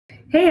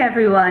Hey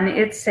everyone,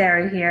 it's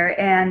Sarah here,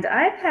 and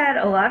I've had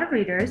a lot of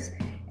readers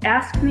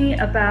ask me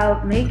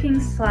about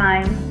making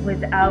slime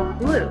without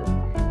glue.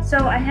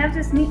 So I have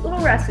this neat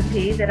little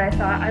recipe that I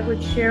thought I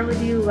would share with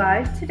you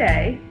live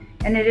today,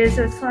 and it is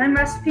a slime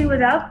recipe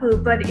without glue,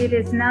 but it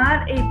is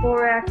not a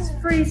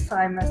borax-free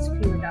slime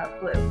recipe without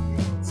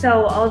glue.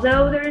 So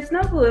although there is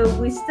no glue,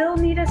 we still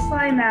need a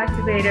slime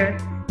activator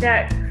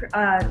that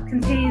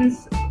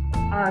contains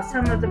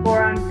some of the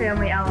boron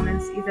family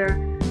elements,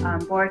 either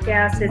boric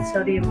acid,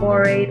 sodium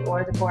borate,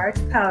 or the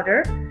borax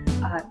powder.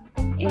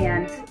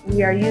 And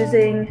we are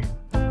using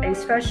a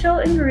special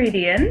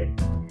ingredient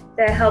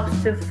that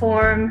helps to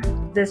form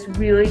this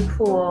really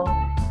cool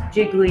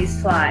jiggly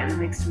slime. It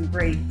makes some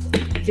great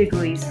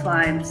jiggly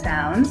slime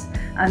sounds.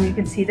 You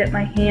can see that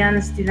my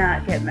hands do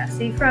not get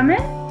messy from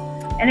it.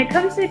 And it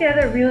comes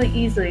together really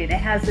easily, and it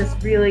has this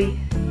really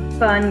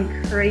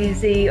fun,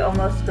 crazy,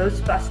 almost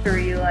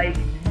Ghostbustery like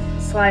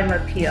slime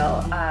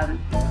appeal.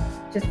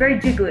 Just very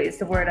jiggly is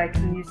the word I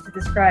can use to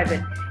describe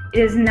it. It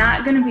is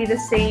not going to be the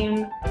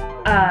same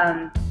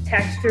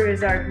texture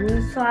as our glue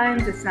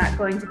slimes. It's not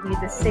going to be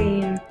the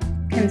same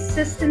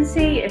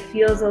consistency. It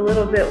feels a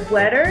little bit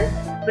wetter,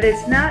 but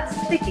it's not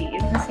sticky. You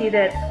can see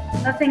that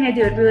nothing I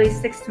do, it really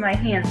sticks to my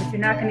hands, but you're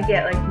not going to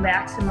get like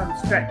maximum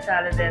stretch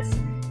out of this.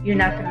 You're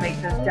not going to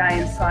make those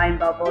giant slime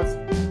bubbles.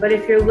 But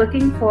if you're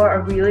looking for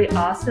a really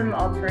awesome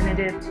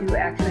alternative to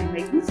actually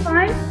making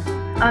slime,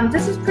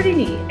 this is pretty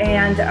neat.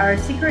 And our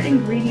secret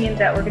ingredient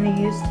that we're going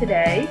to use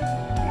today,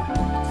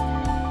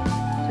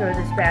 throw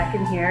this back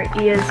in here,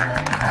 is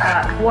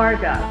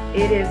guar gum.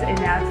 It is a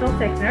natural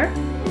thickener.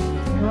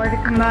 And we're going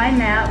to combine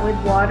that with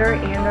water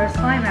and our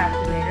slime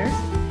activators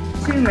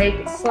to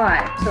make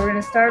slime. So we're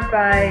going to start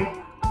by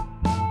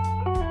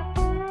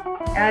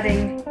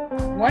adding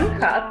 1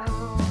 cup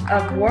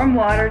of warm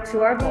water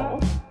to our bowl.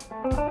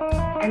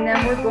 And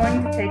then we're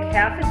going to take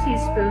half a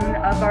teaspoon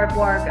of our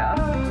guar gum.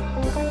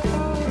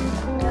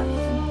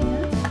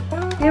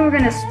 And we're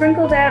going to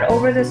sprinkle that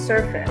over the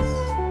surface.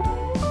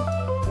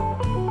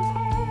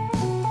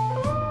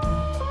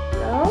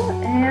 So,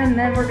 and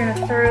then we're going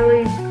to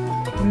thoroughly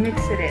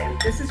mix it in.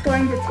 This is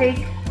going to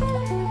take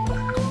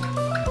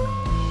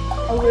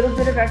a little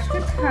bit of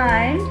extra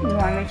time. You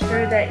want to make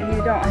sure that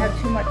you don't have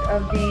too much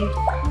of the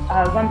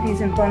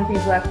lumpies and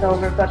bumpies left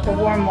over, but the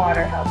warm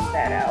water helps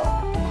that out.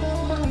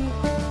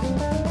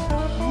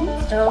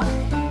 Okay, so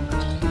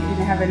you're going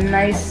to have a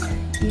nice,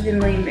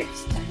 evenly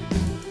mixed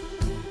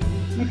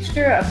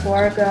mixture of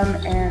guar gum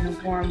and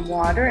warm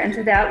water, and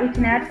to that we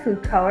can add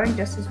food coloring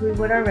just as we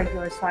would our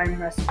regular slime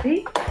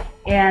recipe.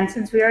 And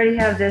since we already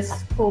have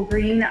this cool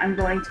green, I'm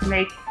going to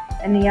make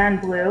a neon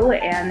blue,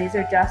 and these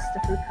are just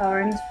the food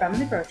colorings from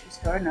the grocery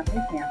store,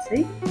 nothing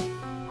fancy.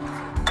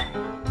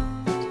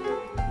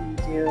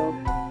 Do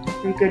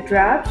 3 good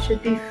drops,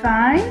 should be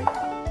fine.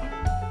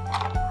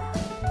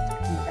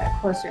 Move that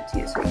closer to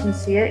you so you can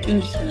see it.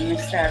 I'm just going to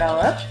mix that all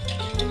up.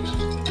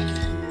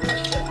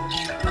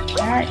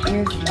 That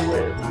is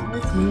blue.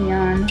 That's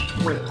neon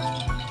blue.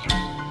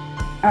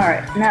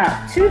 Alright,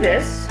 now to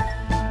this,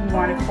 we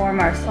want to form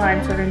our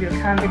slime, so we're going to do a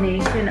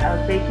combination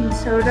of baking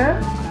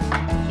soda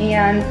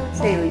and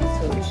saline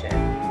solution.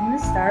 I'm going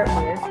to start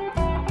with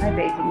my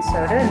baking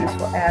soda, and this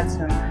will add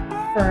some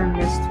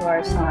firmness to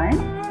our slime.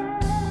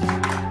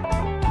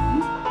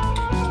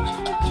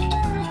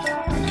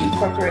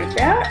 Incorporate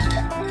that.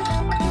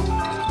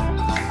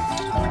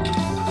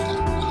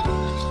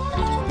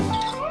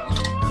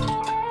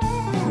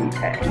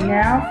 Okay,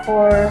 now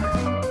for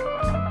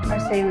our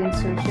saline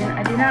solution.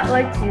 I do not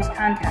like to use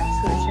contact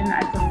solution.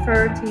 I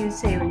prefer to use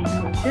saline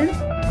solution.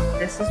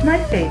 This is my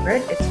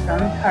favorite. It's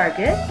from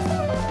Target.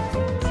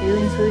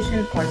 Saline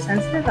solution for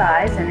sensitive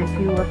eyes, and if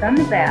you look on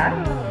the back,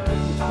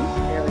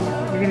 there we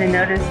go, you're going to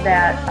notice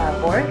that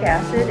boric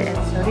acid and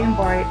sodium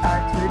borate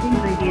are 2 of the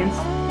ingredients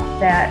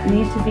that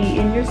need to be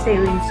in your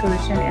saline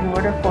solution in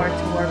order for it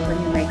to work when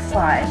you make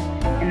slime.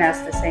 And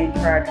that's the same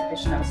for our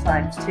traditional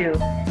slimes too.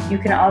 You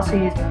can also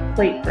use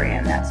plate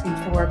brand. That seems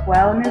to work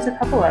well, and there's a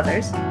couple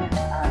others. So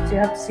you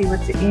have to see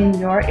what's in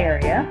your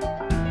area.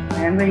 And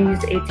I'm going to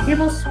use a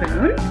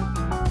tablespoon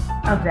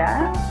of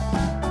that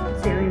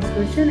saline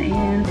solution,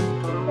 and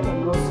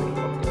mostly a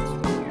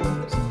tablespoon here.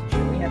 Just make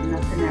sure we have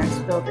enough in there. I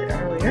spilled it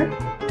earlier.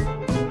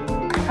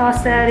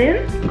 Toss that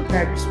in,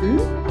 grab your spoon.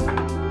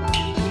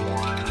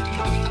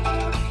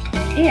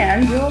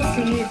 And you'll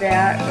see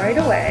that right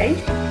away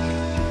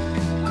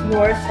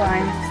your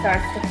slime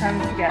starts to come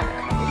together.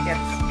 It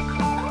gets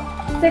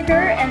thicker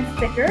and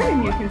thicker,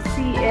 and you can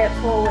see it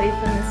pull away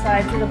from the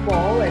sides of the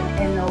bowl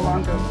and no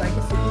longer look like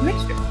a sticky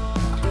mixture.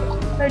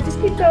 So just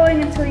keep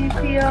going until you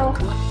feel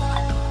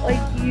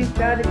like you've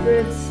got a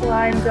good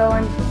slime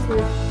going. You can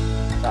see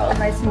it's all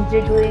nice and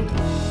jiggly.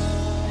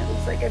 It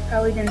looks like I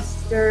probably didn't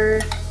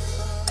stir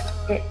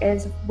it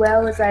as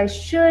well as I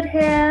should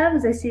have,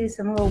 as I see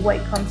some little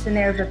white clumps in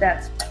there, but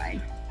that's fine.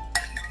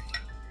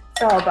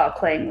 It's all about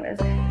playing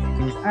with.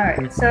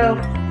 Alright, so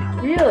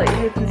really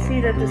you can see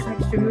that this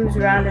mixture moves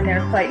around in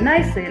there quite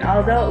nicely, and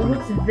although it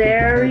looks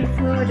very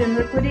fluid and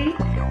liquidy,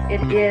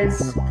 it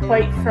is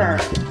quite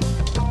firm.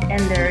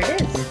 And there it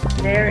is.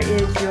 there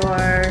is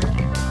your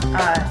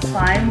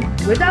slime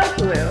without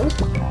glue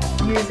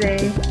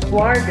using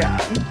guar gum.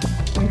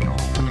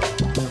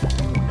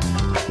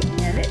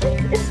 And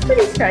it's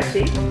pretty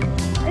stretchy. I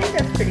think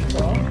that's pretty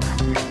cool.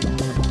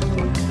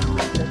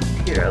 The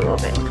computer a little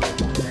bit.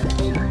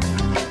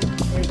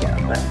 There you go.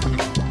 But,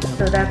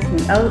 so that's me.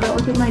 Oh, don't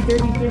look at my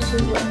dirty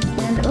dishes. Let me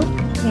stand. Oh,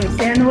 can't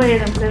stand in the way of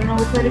them because I don't know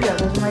which way to go.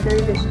 Those are my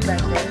dirty dishes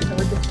back there. So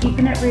we're just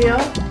keeping it real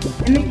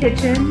in the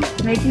kitchen,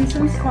 making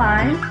some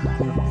slime.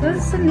 So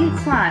this is some neat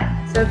slime.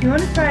 So if you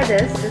want to try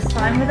this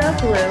slime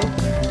without glue,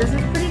 this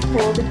is pretty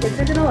cool. The kids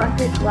are going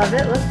to love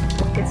it.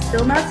 Look, it's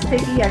still not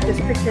sticky. I just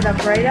picked it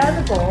up right out of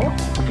the bowl.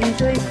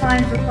 Usually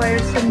slime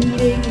requires some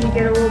kneading and you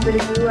get a little bit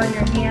of glue on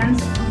your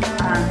hands.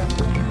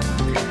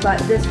 But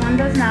this one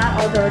does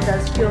not, although it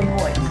does feel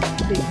moist.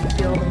 So you can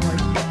feel the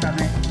moisture from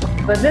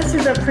it. But this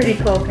is a pretty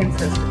cool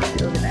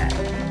consistency. Look at that.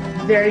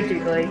 Very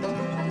jiggly.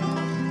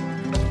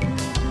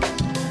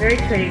 Very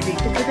crazy.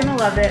 Kids are going to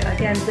love it.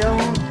 Again,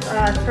 don't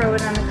throw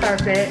it on the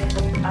carpet.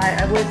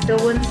 I still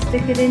wouldn't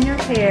stick it in your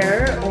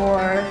hair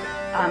or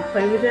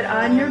play with it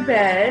on your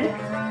bed.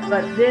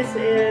 But this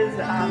is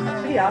a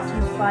pretty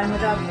awesome slime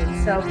without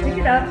glue. So pick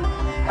it up.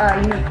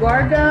 You need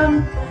guar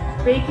gum,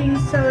 baking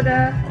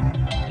soda,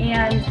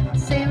 and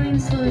saline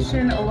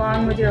solution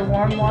along with your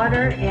warm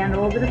water and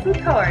a little bit of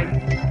food coloring.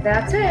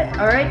 That's it.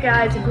 All right,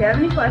 guys, if you have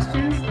any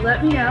questions,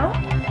 let me know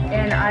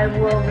and I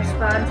will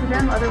respond to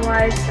them.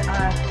 Otherwise,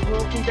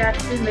 we'll be back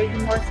soon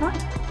making more slime.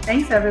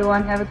 Thanks,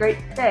 everyone. Have a great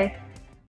day.